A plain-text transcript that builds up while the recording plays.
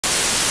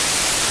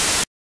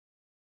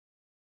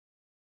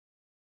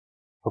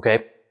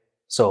Okay,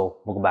 so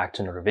welcome back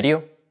to another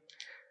video.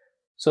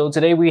 So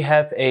today we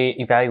have a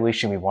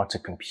evaluation we want to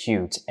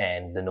compute,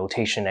 and the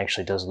notation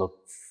actually does look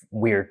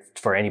weird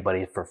for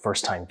anybody, for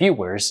first-time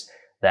viewers,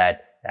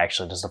 that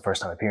actually this is the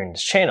first time appearing in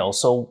this channel.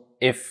 So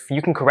if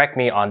you can correct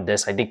me on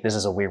this, I think this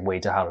is a weird way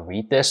to how to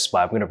read this,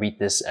 but I'm going to read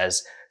this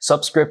as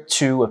subscript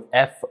 2 of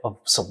f of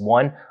sub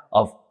 1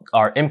 of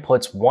our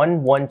inputs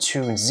 1, 1,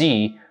 2, and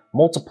z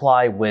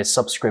multiply with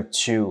subscript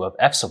 2 of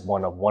f sub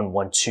 1 of 1,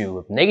 1, 2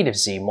 of negative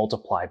z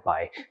multiplied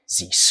by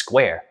z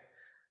squared.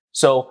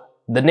 So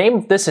the name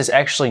of this is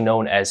actually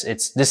known as,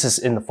 this is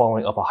in the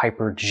following of a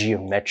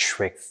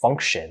hypergeometric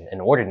function,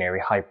 an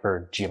ordinary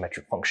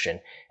hypergeometric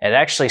function. And it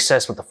actually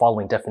says with the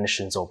following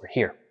definitions over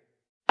here.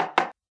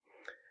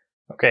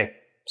 Okay,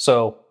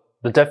 so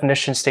the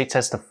definition states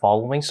as the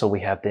following. So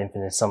we have the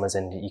infinite sum is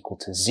n equal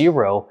to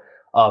 0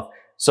 of,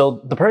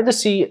 so the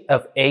parenthesis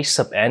of a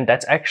sub n,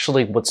 that's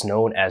actually what's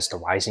known as the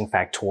rising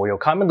factorial,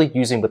 commonly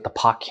using with the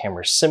pocket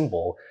hammer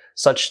symbol,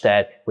 such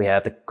that we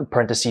have the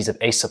parentheses of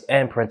a sub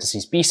n,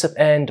 parentheses b sub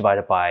n,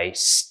 divided by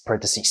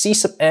parentheses c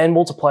sub n,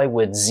 multiplied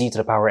with z to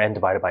the power n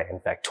divided by n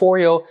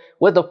factorial,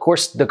 with of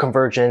course the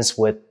convergence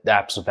with the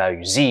absolute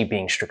value z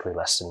being strictly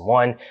less than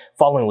 1,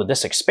 following with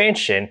this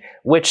expansion,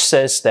 which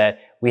says that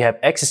we have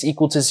x is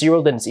equal to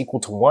 0, then it's equal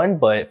to 1,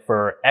 but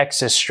for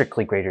x is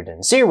strictly greater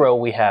than 0,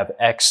 we have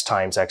x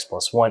times x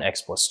plus 1,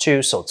 x plus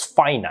 2, so it's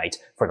finite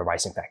for the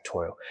rising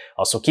factorial.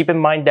 Also keep in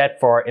mind that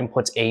for our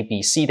inputs a,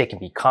 b, c, they can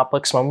be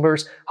complex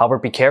numbers. However,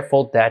 be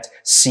careful that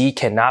c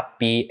cannot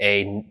be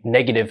a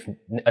negative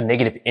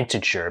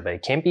integer, but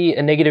it can be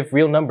a negative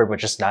real number, but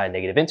just not a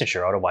negative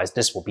integer. Otherwise,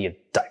 this will be a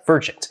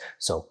divergent,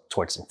 so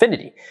towards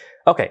infinity.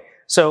 Okay.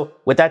 So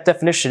with that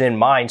definition in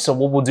mind, so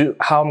what we'll do,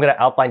 how I'm going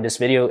to outline this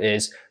video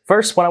is,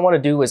 first what I want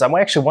to do is I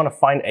actually want to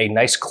find a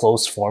nice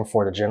closed form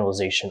for the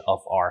generalization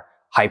of our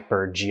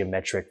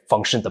hypergeometric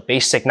function, the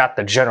basic, not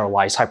the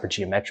generalized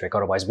hypergeometric.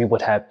 Otherwise we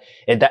would have,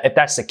 if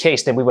that's the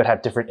case, then we would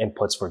have different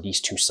inputs for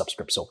these two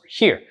subscripts over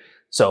here.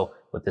 So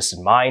with this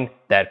in mind,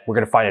 that we're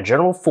going to find a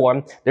general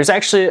form, there's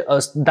actually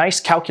a nice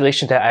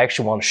calculation that I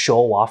actually want to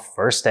show off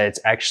first, that it's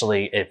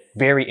actually a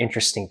very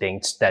interesting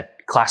thing that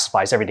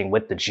classifies everything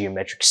with the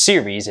geometric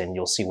series, and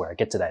you'll see where I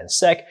get to that in a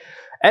sec.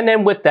 And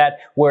then with that,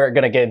 we're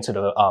going to get into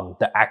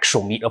the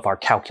actual meat of our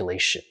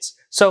calculations.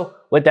 So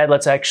with that,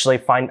 let's actually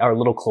find our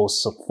little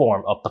closed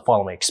form of the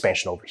following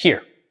expansion over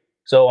here.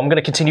 So I'm going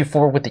to continue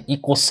forward with the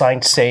equal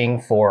sign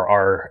saying for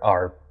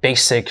our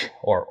basic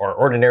or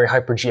ordinary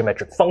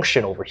hypergeometric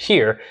function over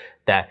here,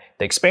 that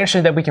the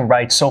expansion that we can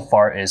write so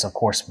far is, of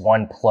course,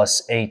 1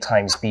 plus a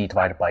times b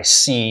divided by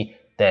c,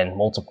 then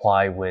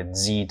multiply with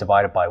z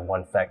divided by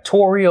 1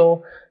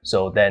 factorial.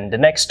 So then the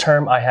next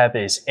term I have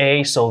is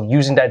a, so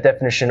using that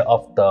definition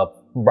of the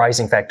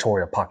rising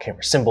factorial pocket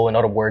hammer symbol, in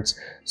other words,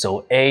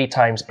 so a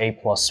times a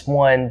plus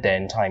 1,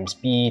 then times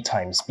b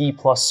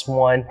plus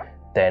 1,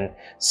 then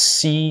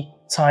c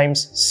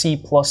times c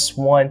plus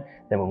 1,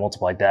 then we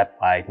multiply that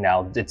by,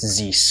 now it's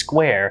z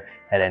squared,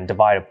 and then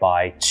divided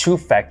by 2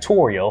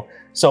 factorial.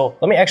 So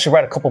let me actually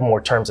write a couple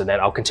more terms and then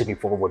I'll continue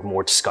forward with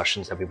more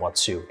discussions that we want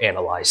to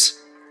analyze.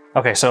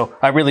 Okay, so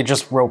I really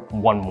just wrote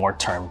one more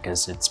term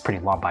because it's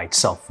pretty long by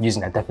itself,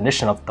 using that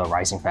definition of the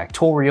rising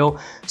factorial.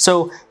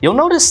 So you'll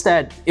notice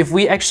that if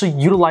we actually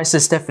utilize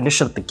this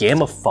definition of the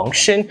gamma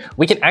function,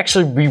 we can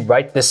actually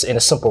rewrite this in a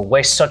simple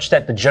way such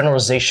that the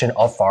generalization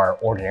of our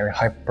ordinary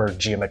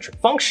hypergeometric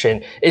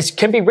function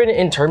can be written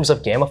in terms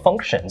of gamma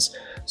functions.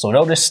 So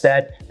notice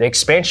that the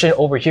expansion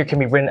over here can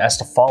be written as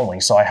the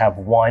following. So I have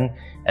 1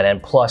 and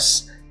then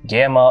plus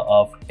gamma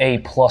of a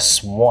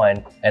plus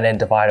 1 and then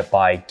divided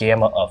by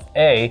gamma of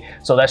a.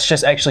 So that's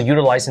just actually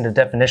utilizing the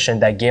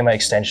definition that gamma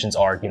extensions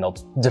are,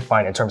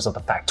 defined in terms of the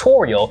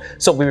factorial.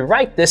 So we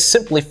write this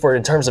simply for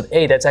in terms of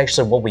a, that's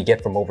actually what we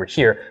get from over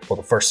here, for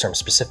the first term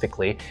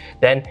specifically.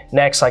 Then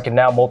next I can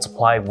now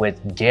multiply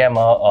with gamma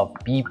of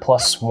b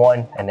plus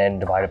 1 and then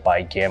divided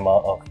by gamma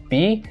of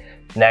b.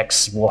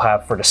 Next, we'll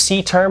have for the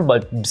c term,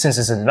 but since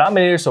it's a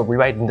denominator, so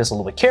rewriting this a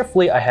little bit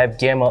carefully, I have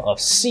gamma of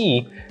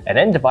c, and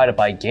then divided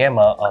by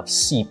gamma of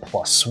c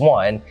plus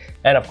 1.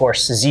 And of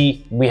course,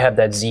 z, we have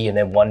that z and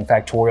then 1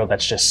 factorial,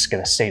 that's just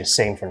going to stay the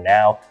same for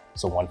now.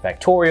 So 1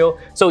 factorial.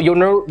 So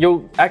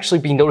you'll actually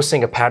be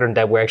noticing a pattern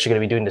that we're actually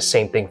going to be doing the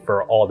same thing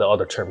for all the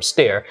other terms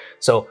there.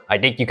 So I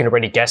think you can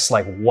already guess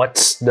like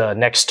what's the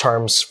next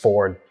terms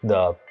for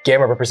the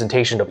gamma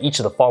representation of each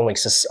of the following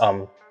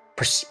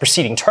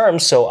preceding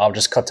terms, so I'll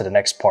just cut to the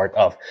next part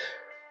of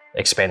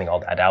expanding all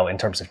that out in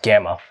terms of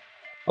gamma.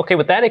 Okay,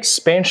 with that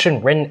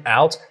expansion written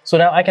out, so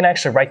now I can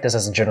actually write this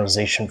as a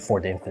generalization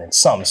for the infinite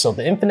sum. So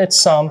the infinite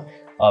sum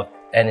of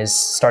n is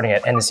starting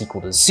at n is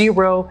equal to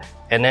 0,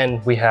 and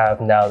then we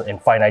have now in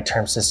finite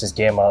terms, this is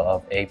gamma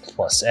of a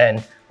plus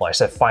n. Well, I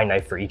said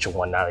finite for each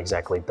one, not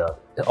exactly the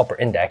upper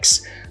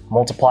index.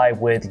 Multiply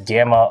with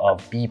gamma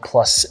of b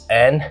plus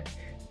n,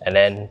 and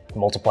then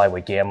multiply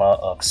with gamma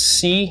of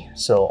c.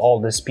 So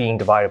all this being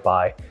divided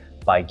by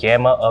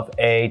gamma of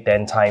a,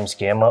 then times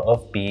gamma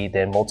of b,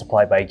 then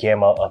multiply by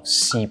gamma of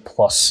c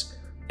plus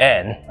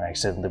n. I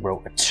accidentally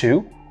wrote a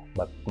 2,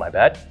 but my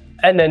bad.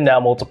 and then now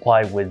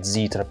multiply with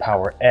z to the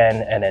power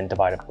n, and then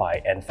divided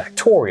by n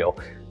factorial.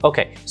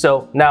 Okay,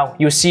 so now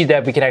you see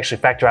that we can actually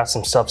factor out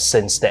some stuff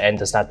since the n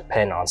does not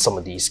depend on some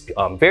of these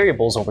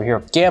variables over here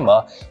of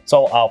gamma.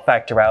 So I'll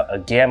factor out a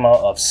gamma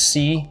of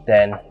c,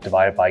 then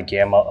divided by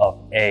gamma of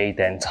a,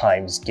 then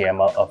times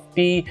gamma of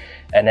b,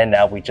 and then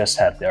now we just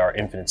have our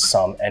infinite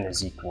sum n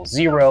is equal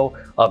 0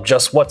 of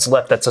just what's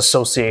left that's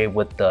associated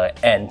with the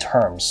n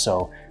terms.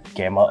 So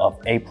gamma of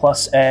a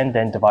plus n,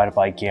 then divided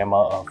by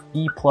gamma of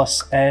b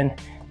plus n,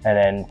 and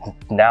then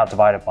now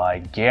divided by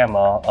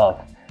gamma of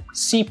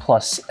c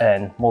plus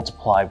n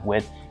multiplied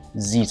with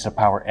z to the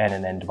power n,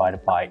 and then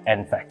divided by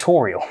n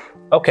factorial.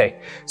 Okay,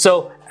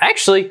 so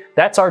actually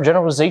that's our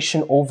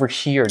generalization over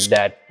here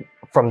that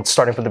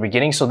starting from the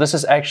beginning. So this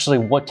is actually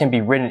what can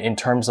be written in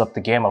terms of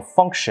the gamma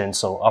function.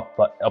 So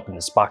up in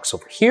this box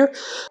over here.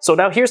 So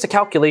now here's the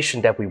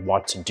calculation that we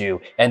want to do.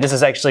 And this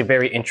is actually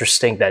very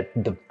interesting that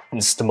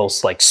it's the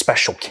most like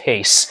special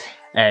case.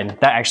 And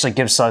that actually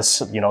gives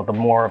us, you know, the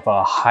more of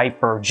a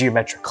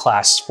hypergeometric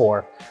class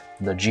for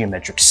the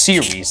geometric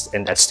series,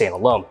 and that's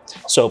standalone.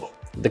 So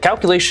the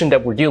calculation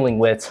that we're dealing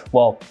with,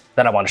 well,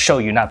 that I want to show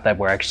you, not that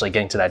we're actually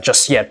getting to that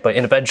just yet, but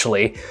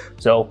eventually.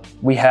 So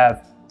we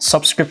have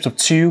subscript of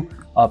 2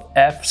 of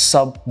f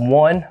sub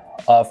 1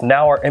 of,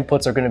 now our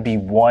inputs are going to be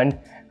 1,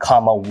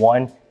 comma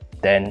 1,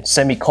 then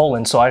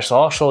semicolon. So I shall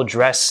also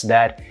address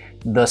that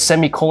the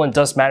semicolon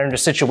does matter in the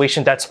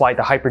situation. That's why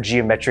the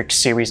hypergeometric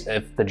series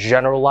of the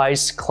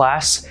generalized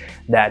class,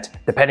 that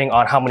depending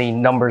on how many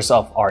numbers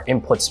of our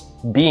inputs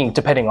being,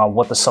 depending on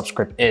what the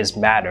subscript is,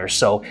 matters.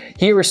 So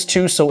here is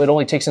 2, so it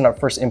only takes in our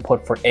first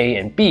input for A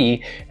and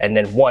B, and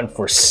then 1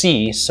 for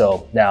C.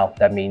 So now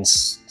that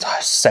means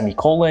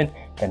semicolon,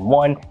 then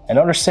 1,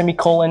 another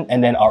semicolon,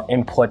 and then our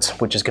input,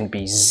 which is going to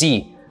be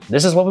Z.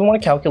 This is what we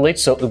want to calculate.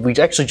 So if we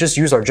actually just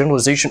use our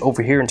generalization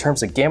over here in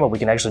terms of gamma, we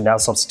can actually now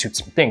substitute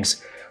some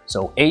things.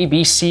 So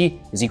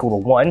ABC is equal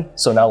to 1.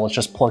 So now let's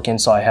just plug in.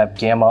 So I have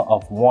gamma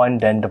of 1,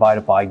 then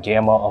divided by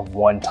gamma of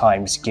 1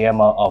 times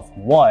gamma of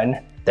 1,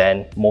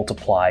 then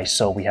multiply.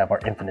 So we have our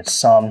infinite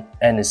sum,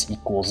 n is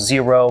equal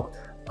 0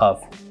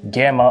 of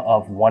gamma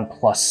of 1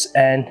 plus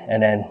n,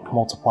 and then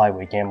multiply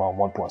with gamma of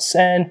 1 plus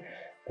n,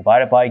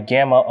 divided by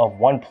gamma of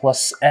 1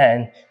 plus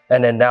n,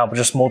 and then now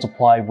just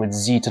multiply with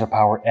z to the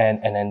power n,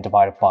 and then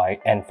divided by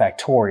n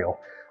factorial.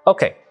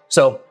 Okay.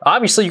 So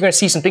obviously you're going to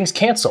see some things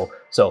cancel.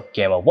 So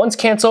gamma 1's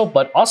cancel,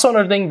 but also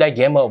another thing, that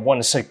gamma of 1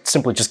 is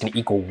simply just going to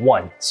equal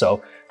 1.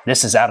 So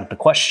this is out of the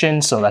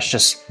question. So that's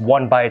just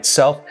 1 by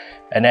itself.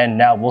 And then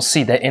now we'll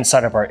see that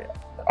inside of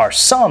our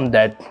sum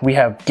that we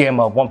have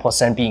gamma of 1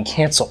 plus n being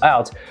canceled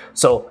out.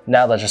 So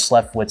now that's just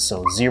left with,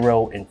 so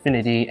 0,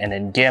 infinity, and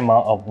then gamma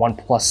of 1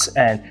 plus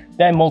n,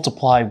 then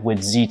multiply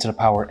with z to the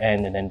power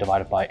n, and then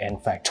divided by n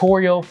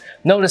factorial.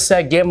 Notice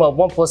that gamma of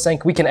 1 plus n,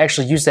 we can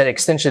actually use that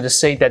extension to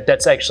say that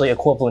that's actually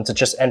equivalent to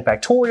just n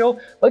factorial.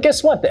 But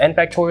guess what? The n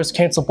factorial is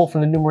canceled both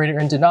from the numerator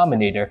and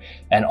denominator.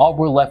 And all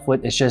we're left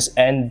with is just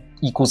n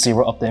equals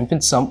 0 of the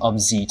infinite sum of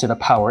z to the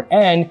power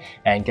n.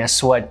 And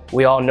guess what?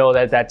 We all know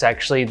that that's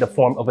actually the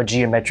form of a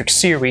geometric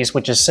series,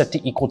 which is set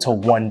to equal to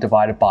 1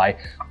 divided by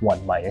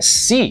 1 minus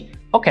c.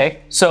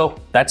 Okay, so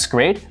that's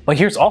great, but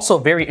here's also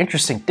a very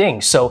interesting thing.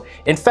 So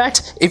in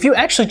fact, if you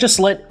actually just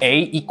let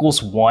A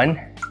equals 1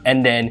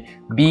 and then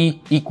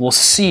B equals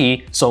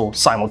C, so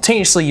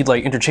simultaneously,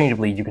 like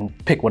interchangeably, you can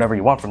pick whatever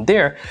you want from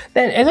there,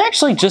 then it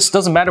actually just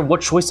doesn't matter what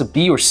choice of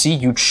B or C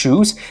you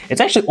choose. It's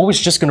actually always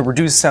just going to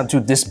reduce down to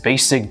this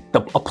basic,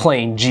 a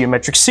plain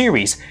geometric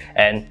series.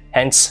 And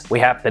hence we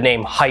have the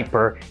name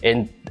hyper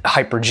in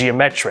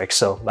hypergeometric.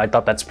 So I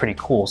thought that's pretty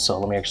cool. So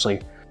let me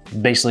actually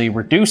basically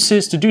reduce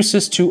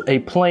this to a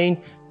plain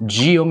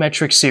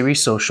geometric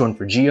series, so short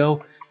for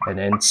geo, and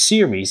then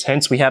series,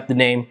 hence we have the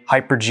name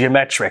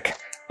hypergeometric.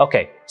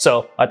 Okay,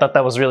 so I thought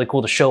that was really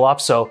cool to show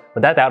off. So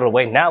with that out of the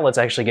way, now let's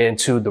actually get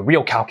into the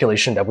real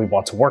calculation that we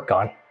want to work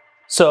on.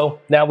 So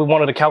now we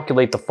wanted to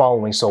calculate the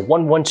following, so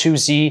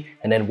 112z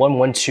and then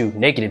 112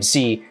 negative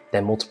z,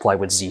 then multiply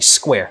with z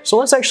squared. So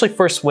let's actually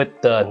first with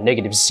the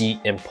negative z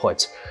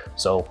input.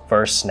 So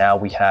first now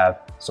we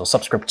have, so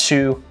subscript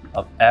 2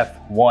 of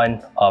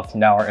f1 of,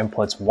 now our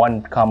inputs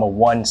 1 comma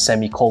 1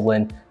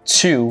 semicolon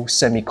 2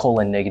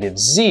 semicolon negative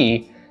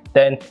z.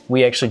 Then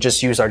we actually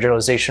just use our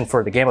generalization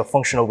for the gamma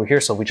function over here,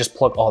 so we just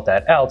plug all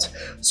that out.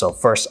 So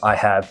first I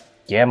have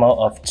gamma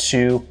of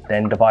 2,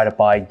 then divided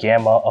by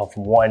gamma of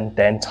 1,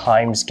 then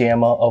times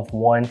gamma of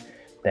 1.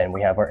 Then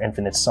we have our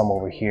infinite sum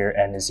over here,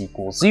 n is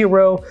equal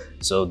 0.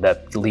 So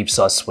that leaves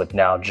us with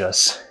now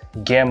just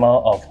gamma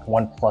of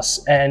 1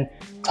 plus n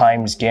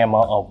times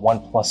gamma of 1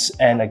 plus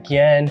n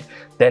again,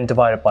 then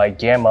divided by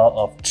gamma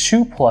of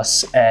 2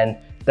 plus n,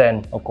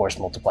 then of course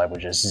multiply with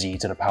just z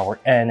to the power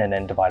n, and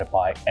then divided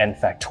by n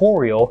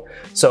factorial.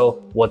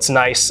 So what's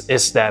nice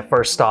is that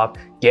first off,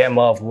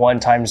 gamma of 1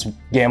 times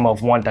gamma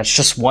of 1, that's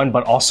just 1,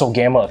 but also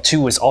gamma of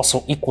 2 is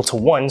also equal to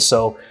 1,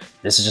 so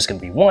this is just going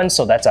to be 1,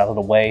 so that's out of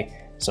the way.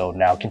 So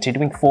now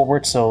continuing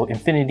forward, so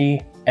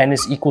infinity, n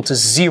is equal to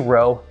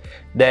 0,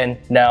 then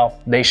now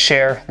they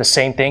share the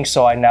same thing.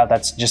 So now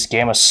that's just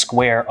gamma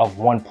square of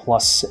 1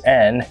 plus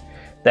n.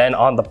 Then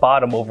on the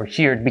bottom over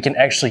here, we can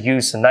actually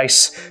use a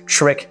nice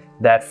trick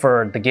that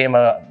for the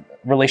gamma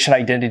relation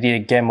identity,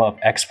 gamma of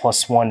x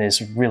plus 1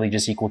 is really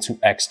just equal to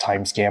x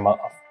times gamma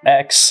of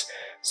x.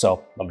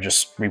 So let me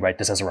just rewrite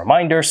this as a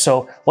reminder.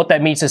 So what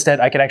that means is that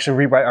I can actually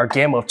rewrite our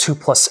gamma of 2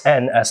 plus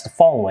n as the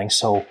following.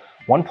 So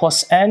 1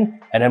 plus n,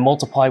 and then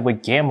multiply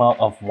with gamma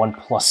of 1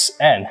 plus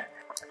n.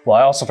 Well,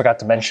 I also forgot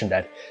to mention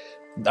that,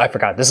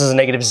 this is a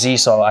negative z,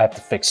 so I have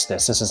to fix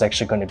this. This is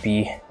actually going to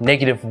be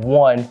negative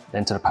 1,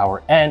 then to the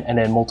power n, and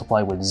then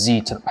multiply with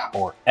z to the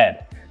power n.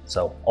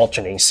 So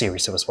alternating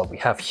series is what we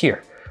have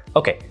here.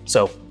 Okay,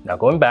 so now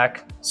going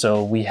back,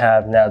 so we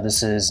have now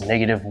this is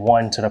negative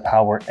 1 to the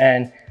power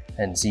n,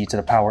 and z to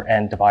the power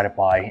n divided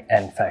by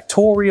n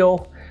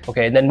factorial.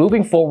 Okay, and then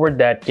moving forward,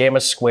 that gamma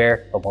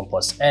square of 1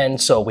 plus n,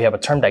 so we have a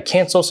term that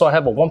cancels, so I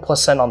have a 1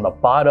 plus n on the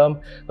bottom,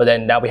 but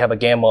then now we have a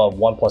gamma of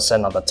 1 plus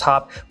n on the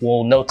top.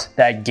 We'll note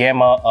that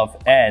gamma of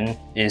n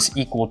is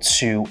equal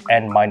to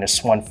n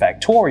minus 1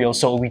 factorial,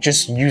 so we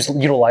just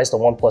utilize the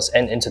 1 plus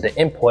n into the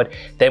input,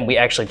 then we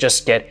actually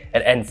just get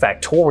an n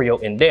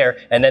factorial in there,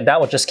 and then that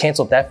will just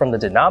cancel that from the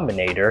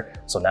denominator,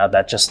 so now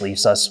that just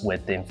leaves us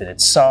with the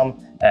infinite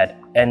sum at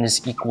n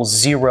is equal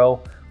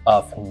 0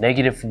 of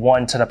negative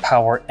 1 to the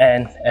power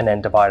n, and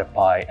then divided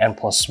by n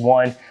plus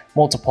 1,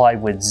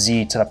 multiplied with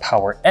z to the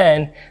power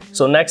n.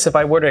 So next, if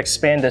I were to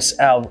expand this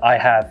out,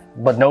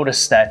 but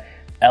notice that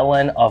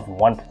ln of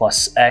 1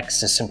 plus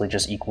x is simply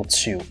just equal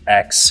to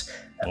x,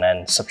 and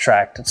then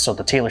subtract, so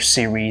the Taylor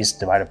series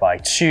divided by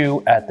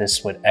 2, add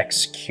this with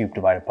x cubed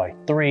divided by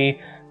 3,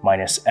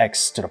 minus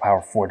x to the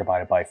power 4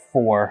 divided by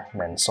 4,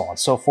 and so on and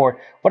so forth.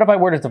 What if I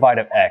were to divide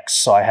up x?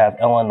 So I have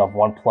ln of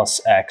 1 plus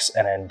x,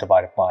 and then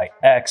divided by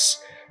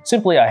x.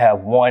 Simply I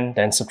have 1,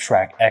 then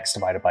subtract x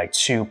divided by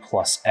 2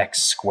 plus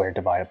x squared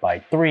divided by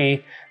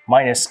 3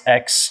 minus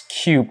x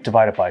cubed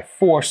divided by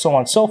 4, so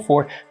on and so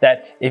forth,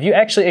 that if you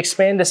actually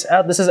expand this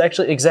out, this is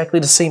actually exactly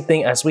the same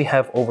thing as we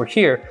have over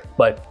here,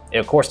 but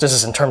of course this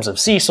is in terms of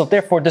z, so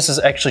therefore this is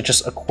actually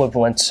just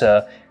equivalent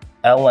to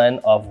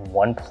ln of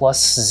 1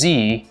 plus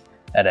z,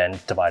 and then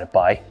divided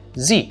by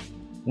z.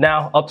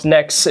 Now up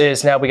next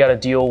is now we got to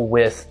deal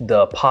with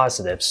the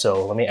positive,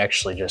 so let me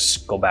actually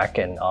just go back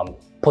and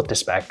put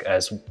this back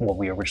as what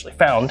we originally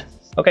found.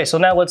 Okay, so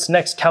now let's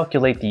next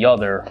calculate the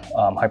other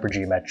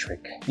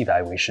hypergeometric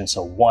evaluation.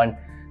 So 1,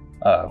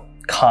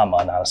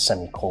 comma, not a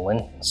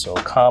semicolon. So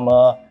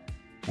comma,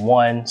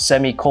 1,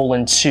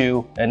 semicolon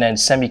 2, and then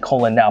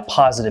semicolon now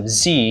positive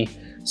z.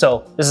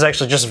 So this is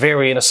actually just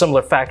very in a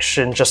similar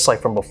fashion, just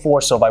like from before.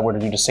 So if I were to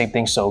do the same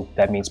thing, so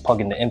that means plug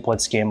in the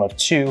inputs, gamma of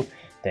 2,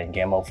 then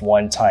gamma of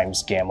 1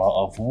 times gamma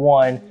of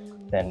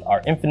 1, then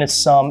our infinite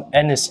sum,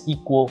 n is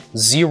equal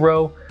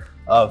 0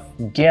 of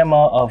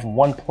gamma of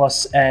 1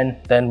 plus n,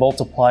 then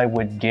multiply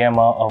with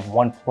gamma of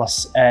 1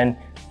 plus n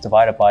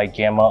divided by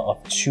gamma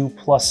of 2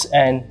 plus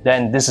n.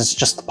 Then this is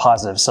just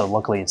positive, so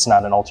luckily it's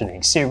not an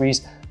alternating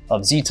series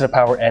of z to the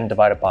power n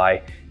divided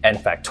by n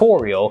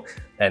factorial.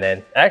 And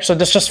then actually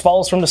this just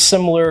follows from the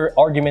similar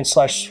argument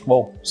slash,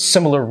 well,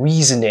 similar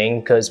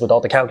reasoning, because with all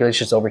the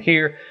calculations over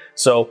here.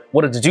 So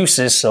what it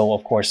deduces, so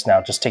of course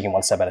now just taking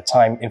one step at a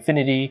time,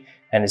 infinity,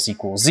 n is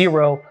equal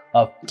 0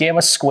 of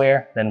gamma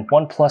square, then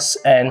 1 plus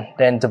n,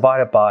 then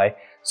divided by,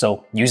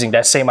 so using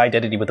that same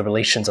identity with the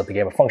relations of the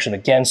gamma function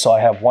again, so I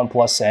have 1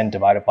 plus n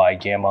divided by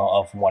gamma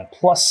of 1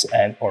 plus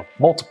n, or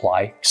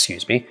multiply,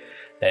 excuse me,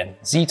 then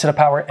z to the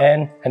power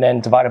n, and then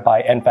divided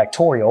by n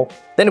factorial.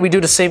 Then we do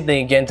the same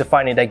thing again to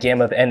finding that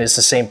gamma of n is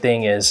the same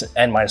thing as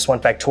n minus 1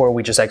 factorial.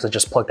 We just actually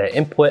just plug that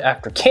input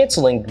after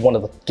canceling one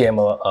of the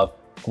gamma of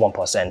 1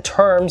 plus n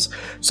terms.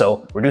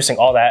 So reducing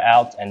all that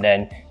out, and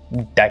then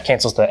that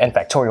cancels the n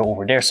factorial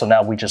over there. So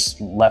now we just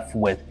left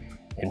with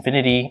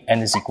infinity,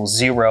 n is equal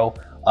 0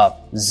 of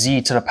z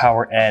to the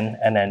power n,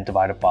 and then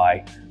divided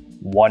by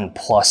 1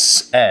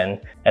 plus n.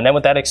 And then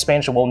with that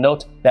expansion, we'll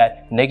note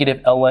that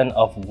negative ln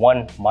of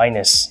 1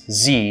 minus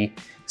z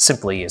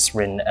simply is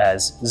written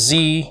as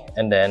z,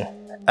 and then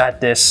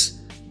add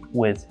this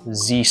with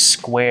z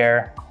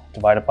squared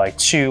divided by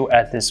 2,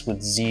 add this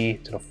with z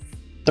to the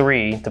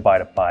 3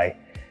 divided by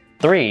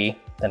 3,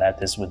 then add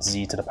this with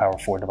z to the power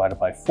 4 divided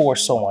by 4,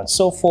 so on and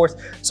so forth.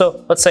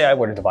 So let's say I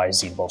were to divide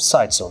z to both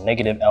sides, so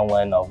negative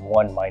ln of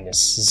 1 minus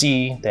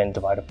z, then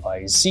divided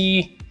by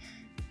z.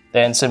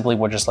 Then simply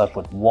we're just left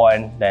with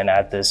 1, then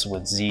add this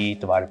with z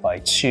divided by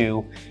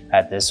 2,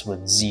 add this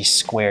with z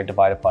squared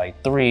divided by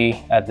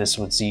 3, add this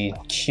with z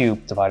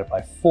cubed divided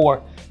by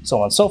 4, so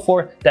on and so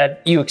forth.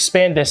 That you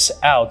expand this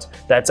out,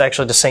 that's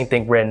actually the same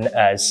thing written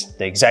as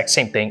the exact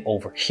same thing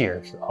over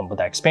here with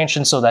that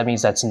expansion. So that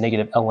means that's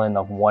negative ln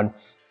of 1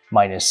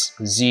 minus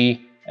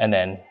z, and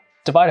then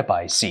divided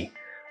by z.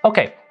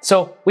 Okay,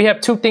 so we have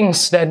two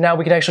things that now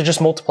we can actually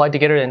just multiply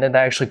together, and then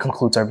that actually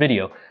concludes our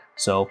video.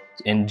 So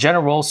in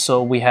general,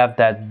 so we have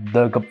that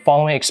the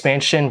following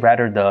expansion,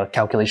 rather the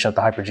calculation of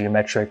the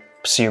hypergeometric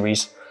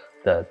series,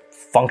 the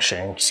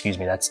function, excuse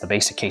me, that's the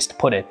basic case to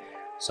put it.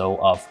 So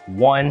of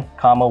 1,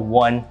 comma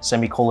 1,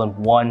 semicolon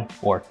 1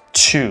 or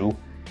 2,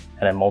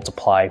 and then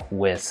multiply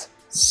with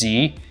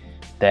z,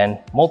 then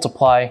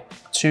multiply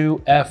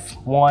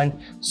 2f1.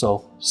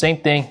 So same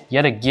thing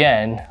yet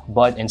again,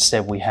 but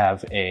instead we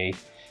have a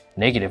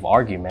negative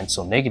argument,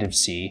 so negative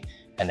z,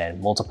 and then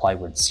multiply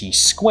with z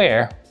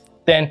squared.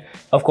 Then,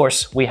 of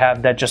course, we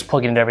have that just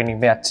plugging everything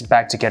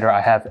back together.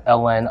 I have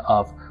ln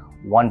of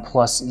 1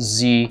 plus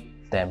z,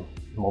 then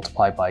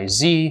multiply by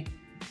z,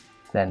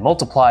 then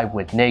multiply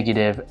with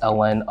negative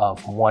ln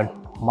of 1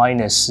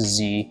 minus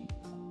z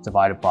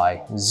divided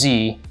by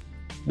z,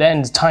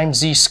 then times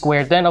z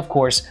squared. Then, of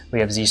course, we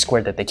have z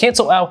squared that they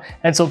cancel out.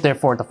 And so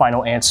therefore, the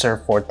final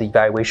answer for the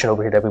evaluation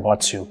over here that we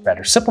want to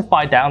better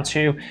simplify down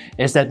to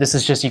is that this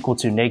is just equal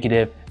to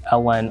negative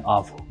ln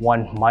of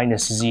 1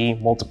 minus z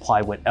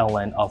multiplied with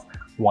ln of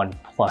 1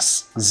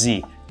 plus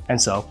z.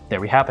 And so there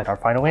we have it, our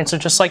final answer,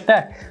 just like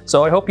that.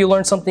 So I hope you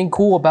learned something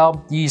cool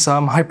about these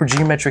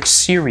hypergeometric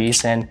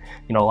series, and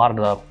a lot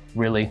of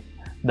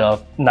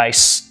the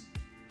nice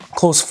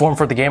closed form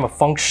for the gamma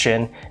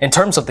function in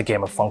terms of the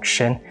gamma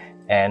function.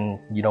 And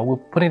we're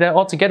putting that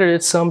all together.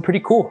 It's pretty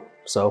cool.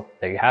 So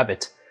there you have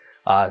it.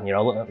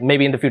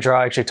 Maybe in the future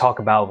I'll actually talk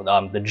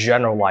about the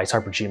generalized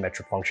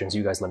hypergeometric functions.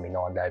 You guys let me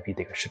know on that if you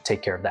think I should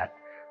take care of that.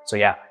 So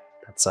yeah,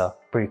 that's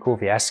pretty cool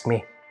if you ask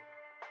me.